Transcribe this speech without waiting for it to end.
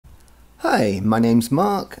Hi, my name's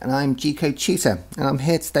Mark and I'm Code Tutor, and I'm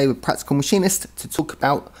here today with Practical Machinist to talk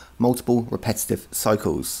about multiple repetitive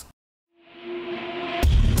cycles.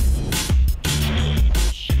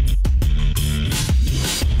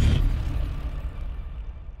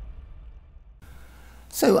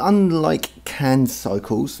 So unlike canned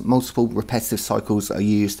cycles, multiple repetitive cycles are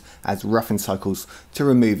used as roughing cycles to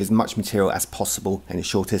remove as much material as possible in the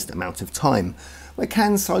shortest amount of time. Where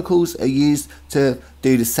canned cycles are used to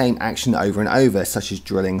do the same action over and over, such as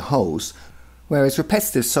drilling holes. Whereas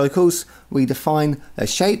repetitive cycles, we define a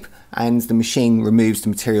shape and the machine removes the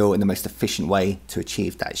material in the most efficient way to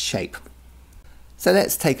achieve that shape. So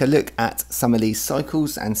let's take a look at some of these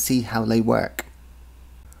cycles and see how they work.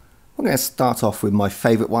 I'm going to start off with my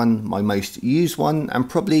favourite one, my most used one, and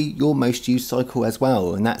probably your most used cycle as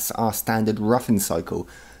well, and that's our standard roughing cycle.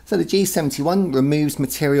 So the G71 removes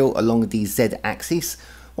material along the Z axis,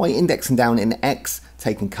 while indexing down in X,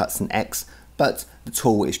 taking cuts in X, but the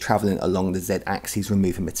tool is travelling along the Z axis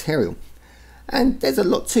removing material. And there's a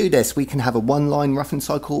lot to this. We can have a one-line roughing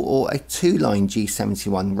cycle or a two-line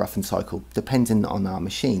G71 roughing cycle, depending on our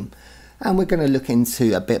machine. And we're going to look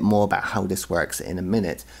into a bit more about how this works in a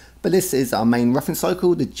minute. But this is our main roughing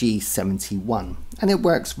cycle, the G71, and it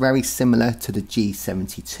works very similar to the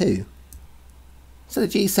G72. So the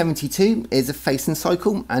G72 is a facing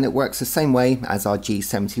cycle and it works the same way as our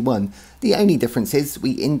G71. The only difference is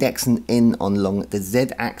we index in along the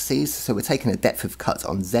Z axis, so we're taking a depth of cut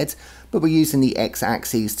on Z, but we're using the X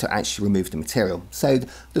axis to actually remove the material. So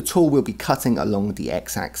the tool will be cutting along the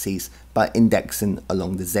X axis but indexing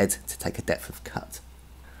along the Z to take a depth of cut.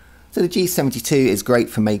 So the G72 is great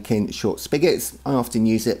for making short spigots. I often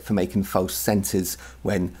use it for making false centers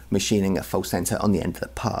when machining a false center on the end of the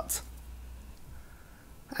part.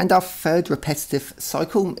 And our third repetitive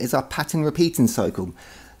cycle is our pattern repeating cycle.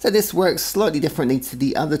 So this works slightly differently to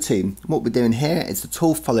the other two. What we're doing here is the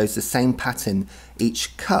tool follows the same pattern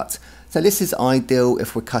each cut. So this is ideal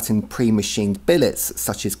if we're cutting pre-machined billets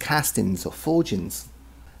such as castings or forgings.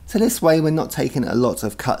 So this way we're not taking a lot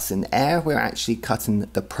of cuts in air, we're actually cutting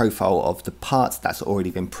the profile of the part that's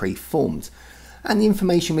already been pre-formed. And the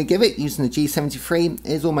information we give it using the G73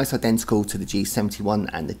 is almost identical to the G71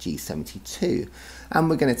 and the G72. And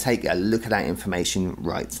we're going to take a look at that information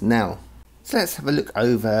right now. So let's have a look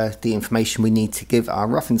over the information we need to give our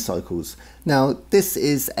roughing cycles. Now this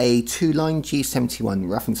is a two-line G71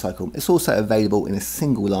 roughing cycle. It's also available in a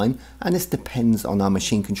single line, and this depends on our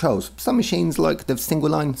machine controls. Some machines like the single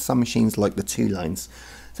line, some machines like the two lines.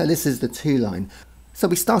 So this is the two line. So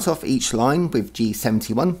we start off each line with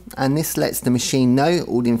G71, and this lets the machine know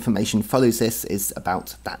all the information follows this is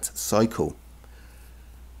about that cycle.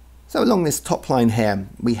 So along this top line here,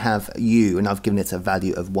 we have U, and I've given it a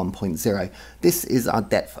value of 1.0. This is our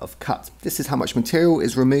depth of cut. This is how much material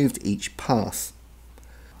is removed each pass.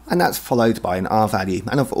 And that's followed by an R value,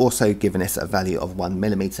 and I've also given this a value of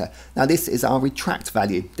 1mm. Now this is our retract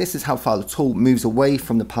value. This is how far the tool moves away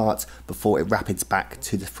from the part before it rapids back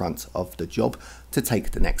to the front of the job to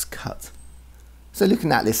take the next cut. So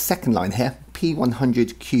looking at this second line here,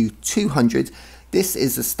 P100, Q200, this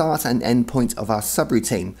is the start and end point of our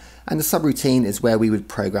subroutine, and the subroutine is where we would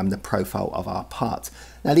program the profile of our part.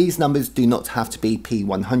 Now these numbers do not have to be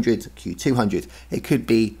P100, Q200, it could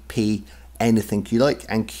be P anything you like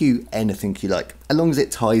and Q anything you like, as long as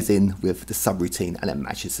it ties in with the subroutine and it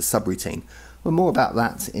matches the subroutine. Well, more about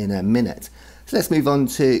that in a minute. So let's move on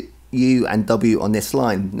to U and W on this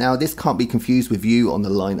line. Now this can't be confused with U on the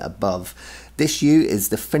line above. This U is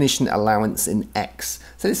the finishing allowance in X.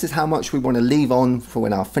 So this is how much we want to leave on for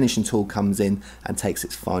when our finishing tool comes in and takes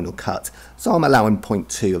its final cut. So I'm allowing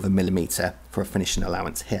 0.2 of a millimeter for a finishing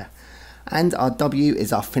allowance here. And our W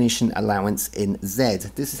is our finishing allowance in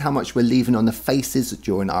Z. This is how much we're leaving on the faces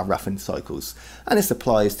during our roughing cycles. And this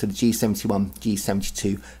applies to the G71,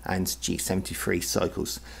 G72 and G73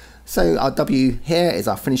 cycles. So our W here is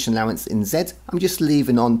our finishing allowance in Z. I'm just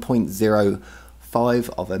leaving on 0.05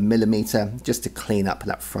 of a millimeter just to clean up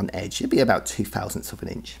that front edge. It'd be about 0.02 of an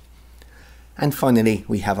inch. And finally,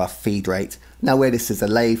 we have our feed rate. Now where this is a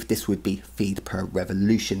lathe, this would be feed per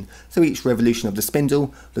revolution. So each revolution of the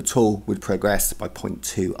spindle, the tool would progress by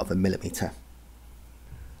 0.2 of a millimeter.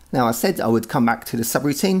 Now I said I would come back to the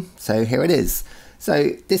subroutine, so here it is.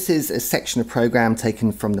 So this is a section of program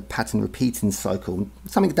taken from the pattern repeating cycle,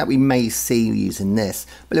 something that we may see using this,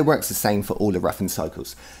 but it works the same for all the roughing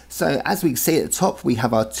cycles. So as we can see at the top, we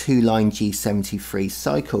have our two-line G73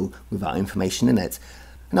 cycle with our information in it.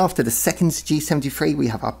 And after the second G73, we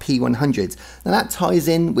have our P100. Now that ties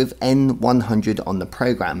in with N100 on the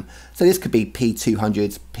program. So this could be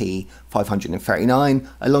P200, P539,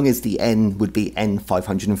 as long as the N would be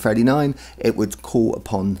N539, it would call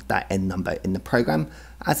upon that N number in the program,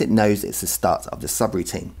 as it knows it's the start of the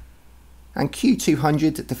subroutine. And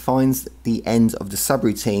Q200 defines the end of the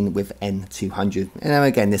subroutine with N200. And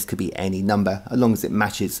again, this could be any number, as long as it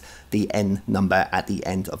matches the N number at the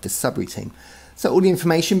end of the subroutine. So all the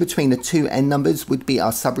information between the two N numbers would be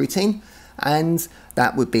our subroutine, and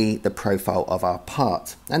that would be the profile of our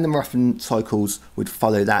part. And the roughing cycles would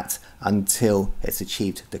follow that until it's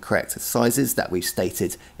achieved the correct sizes that we've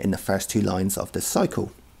stated in the first two lines of the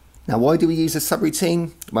cycle. Now, why do we use a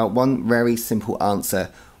subroutine? Well, one very simple answer.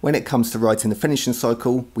 When it comes to writing the finishing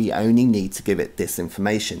cycle, we only need to give it this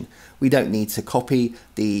information. We don't need to copy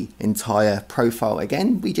the entire profile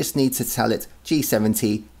again. We just need to tell it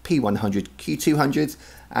G70, P100, Q200,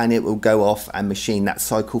 and it will go off and machine that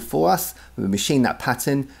cycle for us. We'll machine that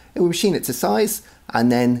pattern, it will machine it to size,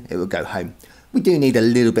 and then it will go home. We do need a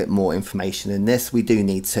little bit more information in this. We do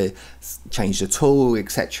need to change the tool,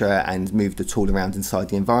 etc., and move the tool around inside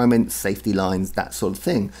the environment, safety lines, that sort of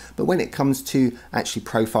thing. But when it comes to actually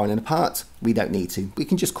profiling a part, we don't need to. We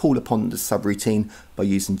can just call upon the subroutine by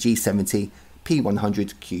using G70,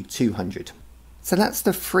 P100, Q200. So that's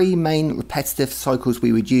the three main repetitive cycles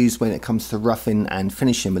we would use when it comes to roughing and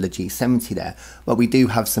finishing with a G70 there. But we do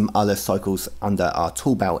have some other cycles under our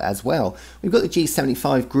tool belt as well. We've got the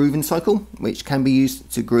G75 grooving cycle, which can be used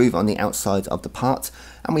to groove on the outside of the part.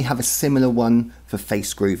 And we have a similar one for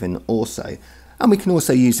face grooving also. And we can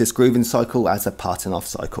also use this grooving cycle as a part and off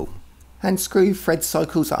cycle. And screw thread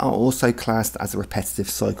cycles are also classed as a repetitive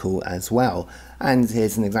cycle as well. And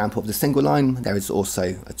here's an example of the single line. There is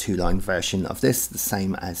also a two-line version of this, the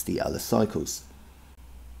same as the other cycles.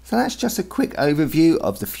 So that's just a quick overview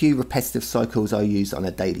of the few repetitive cycles I use on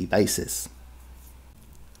a daily basis.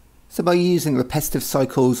 So by using repetitive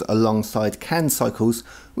cycles alongside canned cycles,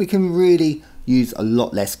 we can really use a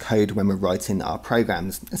lot less code when we're writing our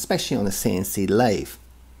programs, especially on a CNC lathe.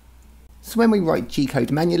 So when we write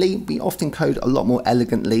G-code manually, we often code a lot more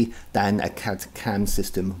elegantly than a CAD/CAM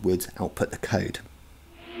system would output the code.